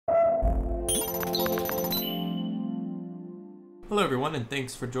Hello everyone, and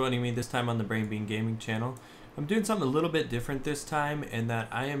thanks for joining me this time on the Brain Bean Gaming channel. I'm doing something a little bit different this time in that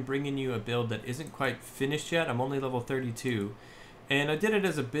I am bringing you a build that isn't quite finished yet. I'm only level 32, and I did it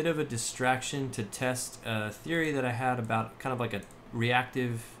as a bit of a distraction to test a theory that I had about kind of like a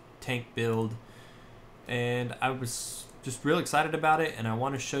reactive tank build, and I was just real excited about it, and I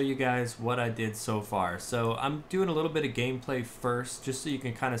want to show you guys what I did so far. So I'm doing a little bit of gameplay first just so you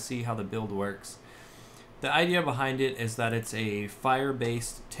can kind of see how the build works. The idea behind it is that it's a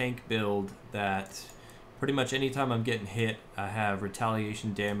fire-based tank build that pretty much anytime I'm getting hit, I have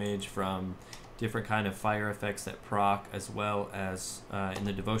retaliation damage from different kind of fire effects that proc, as well as in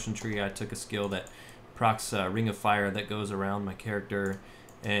the devotion tree I took a skill that procs ring of fire that goes around my character,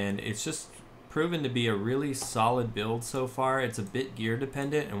 and it's just proven to be a really solid build so far. It's a bit gear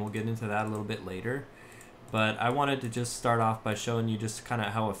dependent, and we'll get into that a little bit later, but I wanted to just start off by showing you just kind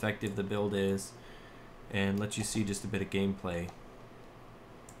of how effective the build is and let you see just a bit of gameplay.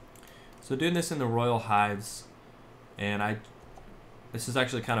 So doing this in the Royal Hives, and this is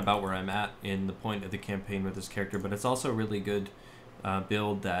actually kind of about where I'm at in the point of the campaign with this character, but it's also a really good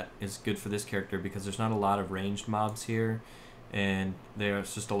build that is good for this character because there's not a lot of ranged mobs here, and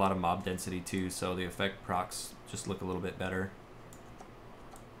there's just a lot of mob density too, so the effect procs just look a little bit better.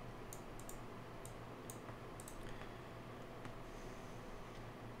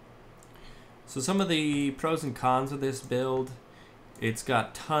 So some of the pros and cons of this build: it's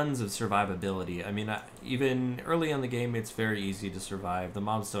got tons of survivability. I mean, even early in the game, it's very easy to survive. The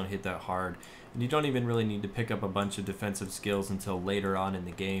mobs don't hit that hard, and you don't even really need to pick up a bunch of defensive skills until later on in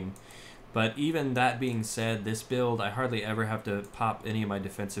the game. But even that being said, this build, I hardly ever have to pop any of my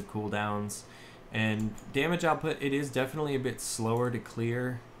defensive cooldowns. And damage output, it is definitely a bit slower to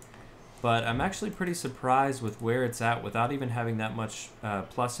clear, but I'm actually pretty surprised with where it's at without even having that much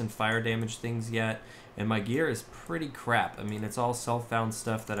plus and fire damage things yet. And my gear is pretty crap. I mean, it's all self-found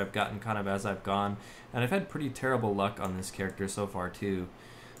stuff that I've gotten kind of as I've gone, and I've had pretty terrible luck on this character so far too.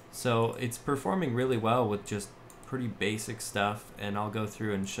 So it's performing really well with just pretty basic stuff, and I'll go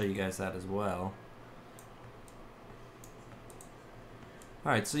through and show you guys that as well.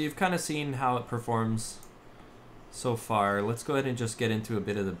 Alright, so you've kind of seen how it performs so far. Let's go ahead and just get into a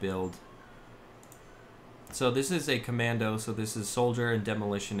bit of the build. So this is a Commando, so this is Soldier and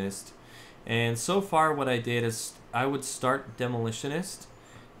Demolitionist. And so far what I did is I would start Demolitionist,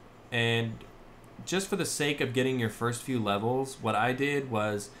 and just for the sake of getting your first few levels, what I did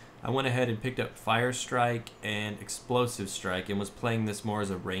was I went ahead and picked up Fire Strike and Explosive Strike and was playing this more as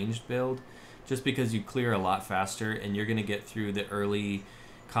a ranged build, just because you clear a lot faster and you're going to get through the early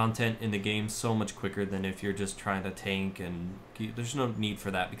content in the game so much quicker than if you're just trying to tank, and there's no need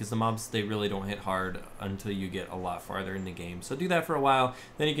for that because the mobs, they really don't hit hard until you get a lot farther in the game. So do that for a while,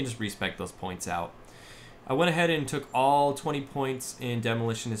 then you can just respec those points out. I went ahead and took all 20 points in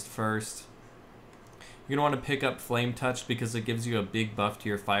Demolitionist first. You're going to want to pick up Flame Touch because it gives you a big buff to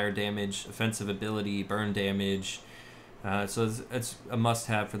your fire damage, offensive ability, burn damage. So it's a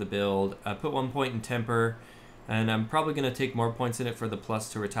must-have for the build. I put 1 point in Temper, and I'm probably going to take more points in it for the plus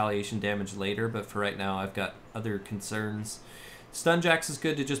to retaliation damage later, but for right now I've got other concerns. Stun Jacks is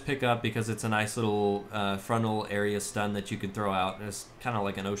good to just pick up because it's a nice little frontal area stun that you can throw out. It's kind of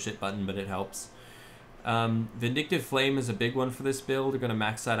like an oh shit button, but it helps. Vindictive Flame is a big one for this build. We're going to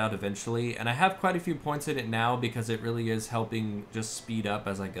max that out eventually, and I have quite a few points in it now because it really is helping just speed up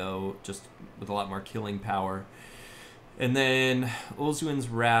as I go, just with a lot more killing power. And then Ulzuin's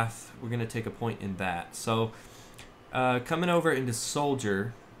Wrath, we're going to take a point in that. So coming over into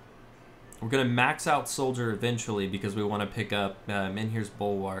Soldier, we're going to max out Soldier eventually because we want to pick up, and here's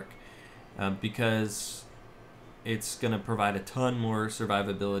Bulwark, because it's going to provide a ton more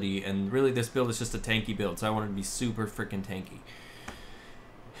survivability, and really this build is just a tanky build, so I want it to be super freaking tanky.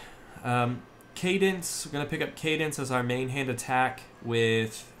 Cadence, we're going to pick up Cadence as our main hand attack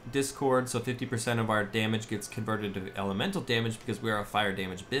with Discord, so 50% of our damage gets converted to elemental damage because we are a fire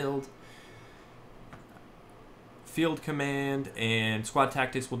damage build. Field Command and Squad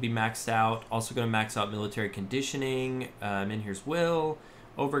Tactics will be maxed out. Also going to max out Military Conditioning. And here's Will.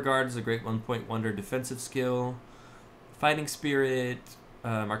 Overguard is a great 1-point wonder defensive skill. Fighting Spirit,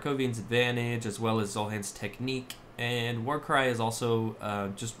 Markovian's Advantage, as well as Zolhan's Technique. And Warcry is also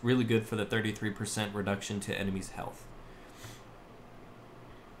just really good for the 33% reduction to enemies' health.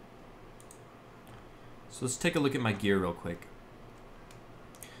 So let's take a look at my gear real quick.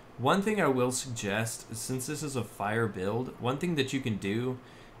 One thing I will suggest, since this is a fire build, one thing that you can do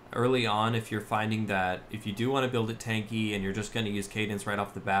early on if you're finding that if you do want to build it tanky and you're just going to use Cadence right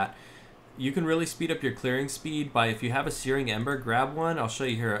off the bat, You can really speed up your clearing speed by, if you have a Searing Ember, grab one. I'll show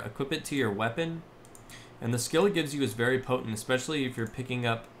you here. Equip it to your weapon. And the skill it gives you is very potent, especially if you're picking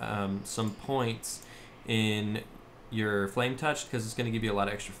up some points in your flame touch, because it's going to give you a lot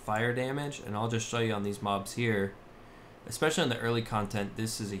of extra fire damage. And I'll just show you on these mobs here, especially in the early content,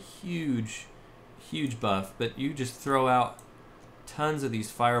 this is a huge buff. But you just throw out tons of these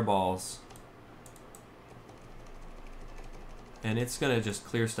fireballs, and it's going to just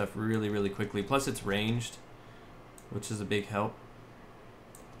clear stuff really quickly. Plus it's ranged, which is a big help.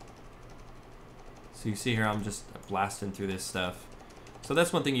 So you see here, I'm just blasting through this stuff. So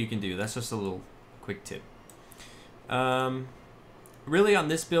that's one thing you can do. That's just a little quick tip. Really on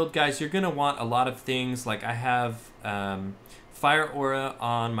this build, guys, you're going to want a lot of things. Like I have Fire Aura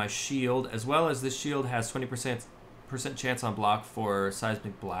on my shield, as well as this shield has 20% chance on block for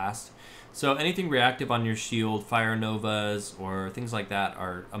Seismic Blast. So anything reactive on your shield, Fire Novas or things like that,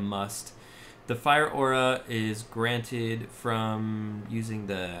 are a must. The Fire Aura is granted from using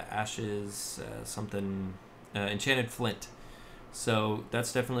the Ashes, Enchanted Flint. So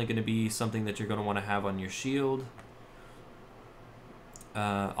that's definitely going to be something that you're going to want to have on your shield.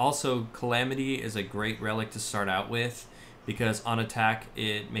 Also, Calamity is a great relic to start out with, because on attack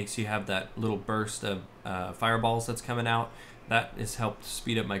it makes you have that little burst of fireballs that's coming out. That has helped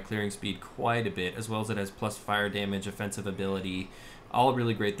speed up my clearing speed quite a bit, as well as it has plus fire damage, offensive ability, all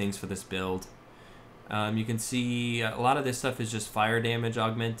really great things for this build. You can see a lot of this stuff is just fire damage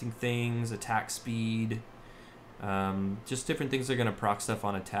augmenting things, attack speed, just different things that are going to proc stuff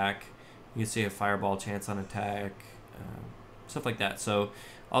on attack. You can see a fireball chance on attack, stuff like that. So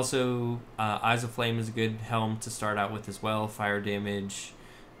also Eyes of Flame is a good helm to start out with as well, fire damage,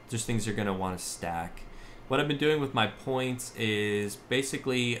 just things you're going to want to stack. What I've been doing with my points is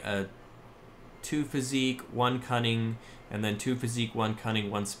basically a 2 Physique, 1 Cunning, and then 2 Physique, 1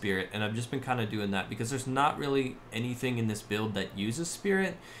 Cunning, 1 Spirit. And I've just been kind of doing that because there's not really anything in this build that uses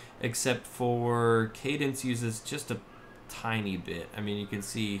Spirit, except for Cadence uses just a tiny bit. I mean, you can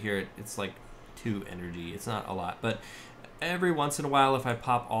see here it's like 2 energy. It's not a lot, but every once in a while, if I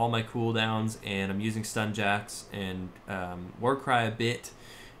pop all my cooldowns and I'm using Stun Jacks and Warcry a bit,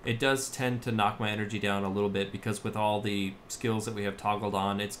 it does tend to knock my energy down a little bit, because with all the skills that we have toggled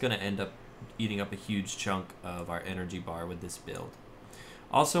on, it's going to end up eating up a huge chunk of our energy bar with this build.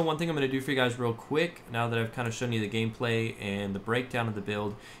 Also, one thing I'm going to do for you guys real quick, now that I've kind of shown you the gameplay and the breakdown of the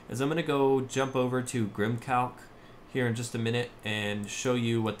build, is I'm going to go jump over to Grimcalc here in just a minute and show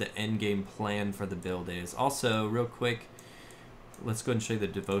you what the end game plan for the build is. Also, real quick, let's go ahead and show you the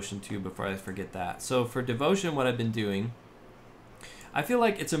Devotion too before I forget that. So for Devotion, what I've been doing, I feel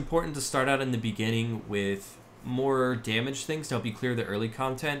like it's important to start out in the beginning with more damage things to help you clear the early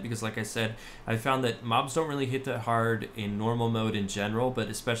content, because like I said, I found that mobs don't really hit that hard in normal mode in general, but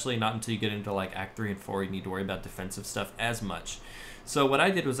especially not until you get into like Act 3 and 4, you need to worry about defensive stuff as much. So what I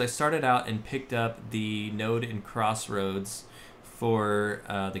did was I started out and picked up the node in Crossroads for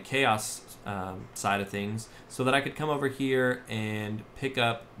the Chaos side of things, so that I could come over here and pick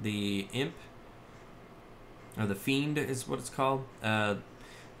up the Imp, or the Fiend is what it's called.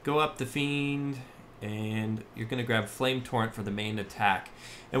 Go up the Fiend, and you're going to grab Flame Torrent for the main attack.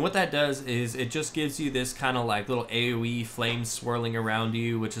 And what that does is it just gives you this kind of like little AoE flame swirling around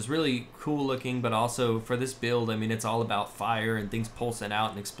you, which is really cool looking, but also for this build, I mean, it's all about fire and things pulsing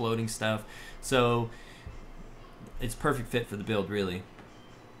out and exploding stuff. So it's perfect fit for the build, really.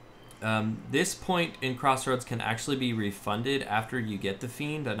 This point in Crossroads can actually be refunded after you get the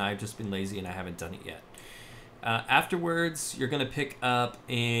Fiend, and I've just been lazy and I haven't done it yet. Afterwards, you're going to pick up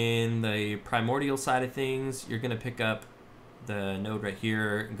in the Primordial side of things, you're going to pick up the node right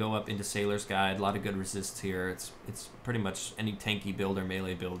here and go up into Sailor's Guide. A lot of good resists here. It's pretty much any tanky build or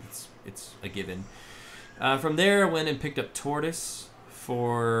melee build, it's a given. From there, I went and picked up Tortoise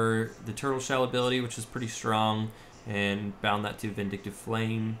for the Turtle Shell ability, which is pretty strong, and bound that to Vindictive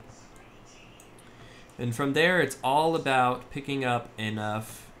Flame. And from there, it's all about picking up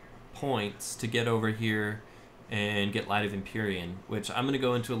enough points to get over here and get Light of Empyrean, which I'm going to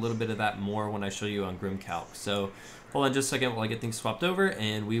go into a little bit of that more when I show you on Grimcalc. So hold on just a second while I get things swapped over,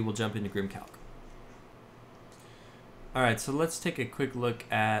 and we will jump into Grimcalc. Alright, so let's take a quick look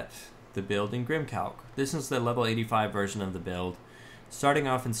at the build in Grimcalc. This is the level 85 version of the build. Starting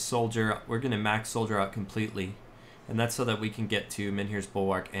off in Soldier, we're going to max Soldier out completely, and that's so that we can get to Menhir's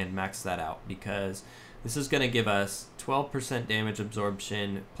Bulwark and max that out, because this is going to give us 12% damage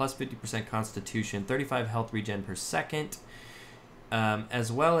absorption, plus 50% constitution, 35 health regen per second,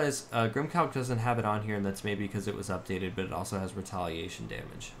 as well as Grimcalc doesn't have it on here, and that's maybe because it was updated, but it also has retaliation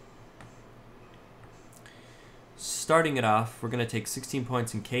damage. Starting it off, we're going to take 16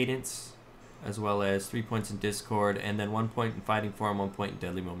 points in Cadence, as well as 3 points in Discord, and then 1 point in Fighting Form, 1 point in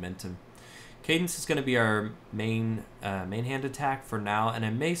Deadly Momentum. Cadence is going to be our main hand attack for now, and I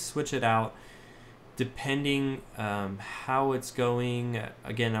may switch it out depending how it's going.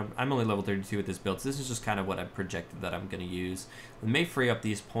 Again, I'm only level 32 with this build, so this is just kind of what I've projected that I'm going to use. I may free up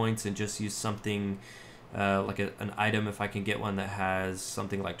these points and just use something like an item if I can get one that has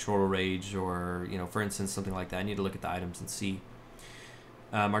something like Troll Rage, or, you know, for instance, something like that. I need to look at the items and see.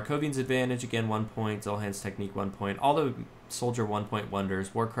 Markovian's Advantage, again, 1 point. Zolhan's Technique, 1 point. All the Soldier 1 point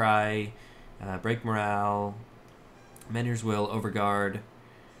wonders. Warcry, Break Morale, Menhir's Will, Overguard.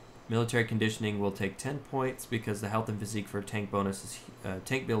 Military Conditioning will take 10 points because the health and physique for tank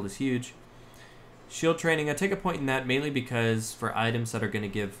tank build is huge. Shield Training, I take a point in that mainly because for items that are going to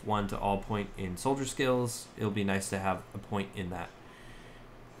give 1 to all point in soldier skills, it'll be nice to have a point in that.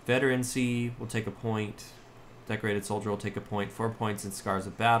 Veterancy will take a point. Decorated Soldier will take a point. 4 points in Scars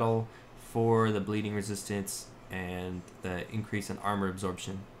of Battle for the bleeding resistance and the increase in armor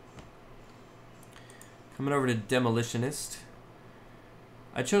absorption. Coming over to Demolitionist.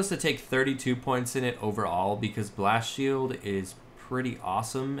 I chose to take 32 points in it overall because Blast Shield is pretty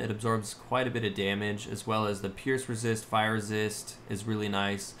awesome. It absorbs quite a bit of damage, as well as the Pierce Resist, Fire Resist is really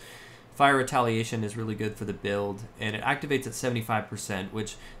nice. Fire Retaliation is really good for the build, and it activates at 75%,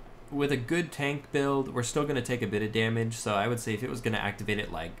 which with a good tank build, we're still going to take a bit of damage, so I would say if it was going to activate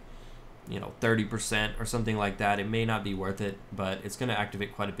it like, you know, 30% or something like that, it may not be worth it, but it's going to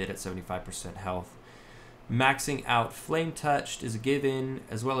activate quite a bit at 75% health. Maxing out Flame Touched is a given,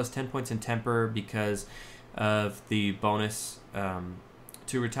 as well as 10 points in Temper because of the bonus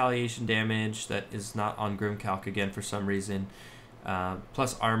to retaliation damage that is not on Grim Calc again for some reason.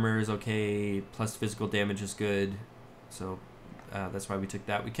 Plus armor is okay, plus physical damage is good, so that's why we took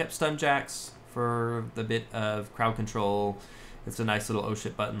that. We kept Stun Jacks for the bit of crowd control. It's a nice little oh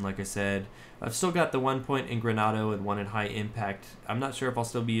shit button, like I said. I've still got the 1 point in Grenado and 1 in High Impact. I'm not sure if I'll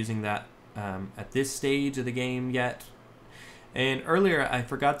still be using that at this stage of the game yet. And earlier I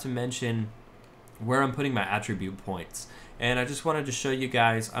forgot to mention where I'm putting my attribute points, and I just wanted to show you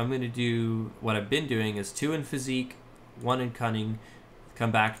guys. I'm going to do what I've been doing is 2 in Physique, 1 in Cunning,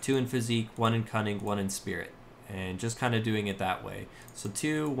 come back 2 in Physique, 1 in Cunning, 1 in Spirit, and just kind of doing it that way. So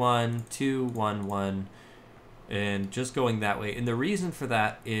 2 1 2 1 1, and just going that way. And the reason for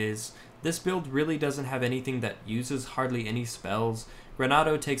that is this build really doesn't have anything that uses hardly any spells.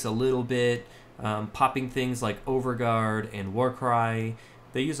 Grenado takes a little bit, popping things like Overguard and Warcry.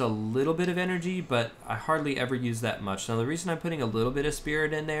 They use a little bit of energy, but I hardly ever use that much. Now, the reason I'm putting a little bit of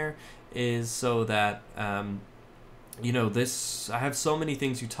Spirit in there is so that, you know, I have so many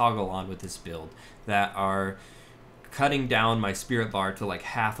things you toggle on with this build that are cutting down my Spirit bar to like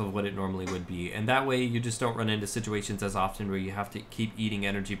half of what it normally would be. And that way you just don't run into situations as often where you have to keep eating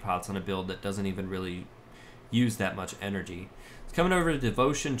energy pots on a build that doesn't even really use that much energy. Coming over to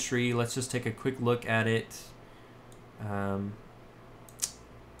Devotion Tree, let's just take a quick look at it.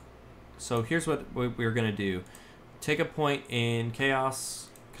 So here's what we're going to do. Take a point in Chaos,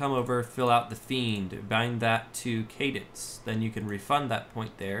 come over, fill out the Fiend, bind that to Cadence. Then you can refund that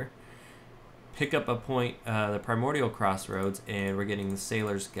point there. Pick up a point, the Primordial Crossroads, and we're getting the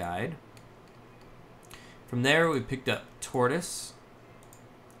Sailor's Guide. From there, we picked up Tortoise,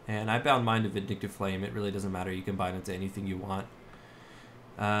 and I bound mine to Vindictive Flame. It really doesn't matter. You can bind it to anything you want.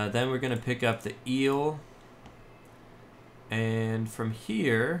 Then we're going to pick up the Eel, and from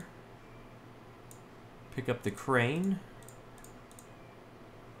here, pick up the Crane.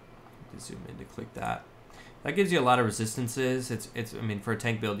 Zoom in to click that. That gives you a lot of resistances. I mean, for a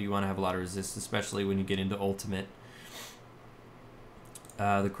tank build, you want to have a lot of resist, especially when you get into Ultimate.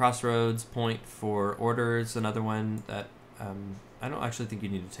 The Crossroads point for Orders, another one that I don't actually think you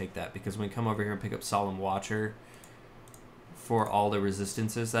need to take that, because when you come over here and pick up Solemn Watcher for all the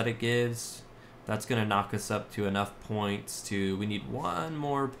resistances that it gives, that's going to knock us up to enough points to, we need 1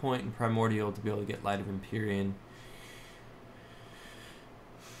 more point in Primordial to be able to get Light of Empyrean.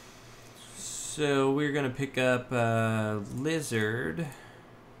 So we're going to pick up Lizard.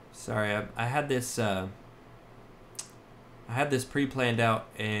 Sorry, I had this pre-planned out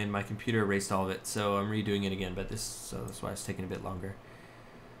and my computer erased all of it, so I'm redoing it again, but so that's why it's taking a bit longer.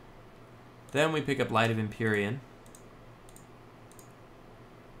 Then we pick up Light of Empyrean.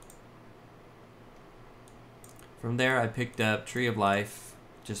 From there, I picked up Tree of Life,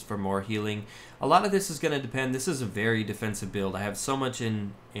 just for more healing. A lot of this is going to depend. This is a very defensive build. I have so much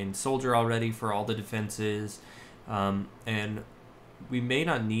in Soldier already for all the defenses, and we may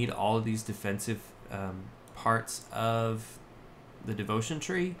not need all of these defensive parts of the Devotion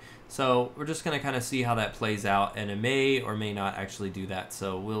Tree. So we're just going to kind of see how that plays out, and it may or may not actually do that.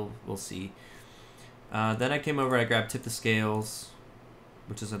 So we'll see. Then I came over, I grabbed Tip the Scales.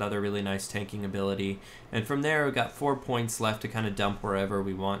 which is another really nice tanking ability. And from there, we've got 4 points left to kind of dump wherever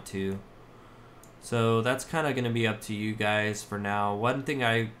we want to. So that's kind of going to be up to you guys for now. One thing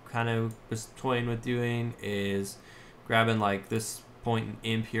I kind of was toying with doing is grabbing like this point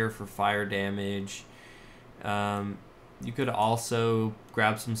in imp here for fire damage. You could also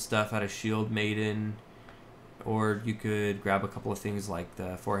grab some stuff out of Shield Maiden, or you could grab a couple of things like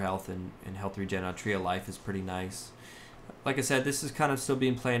the 4 health and health regen on Tree of Life is pretty nice. Like I said, this is kind of still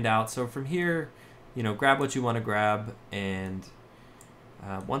being planned out. So from here, you know, grab what you want to grab, and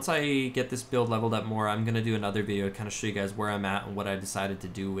once I get this build leveled up more, I'm going to do another video to kind of show you guys where I'm at and what I decided to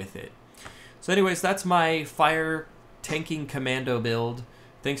do with it. So anyways, that's my fire tanking commando build.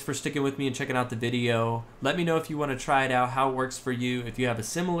 Thanks for sticking with me and checking out the video. Let me know if you want to try it out, how it works for you, if you have a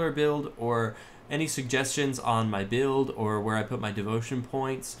similar build or any suggestions on my build or where I put my devotion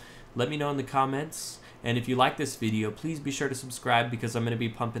points. Let me know in the comments. And if you like this video, please be sure to subscribe, because I'm going to be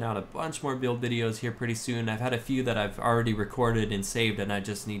pumping out a bunch more build videos here pretty soon. I've had a few that I've already recorded and saved, and I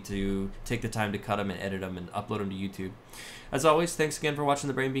just need to take the time to cut them and edit them and upload them to YouTube. As always, thanks again for watching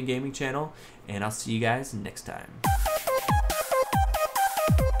the Brain Bean Gaming channel, and I'll see you guys next time.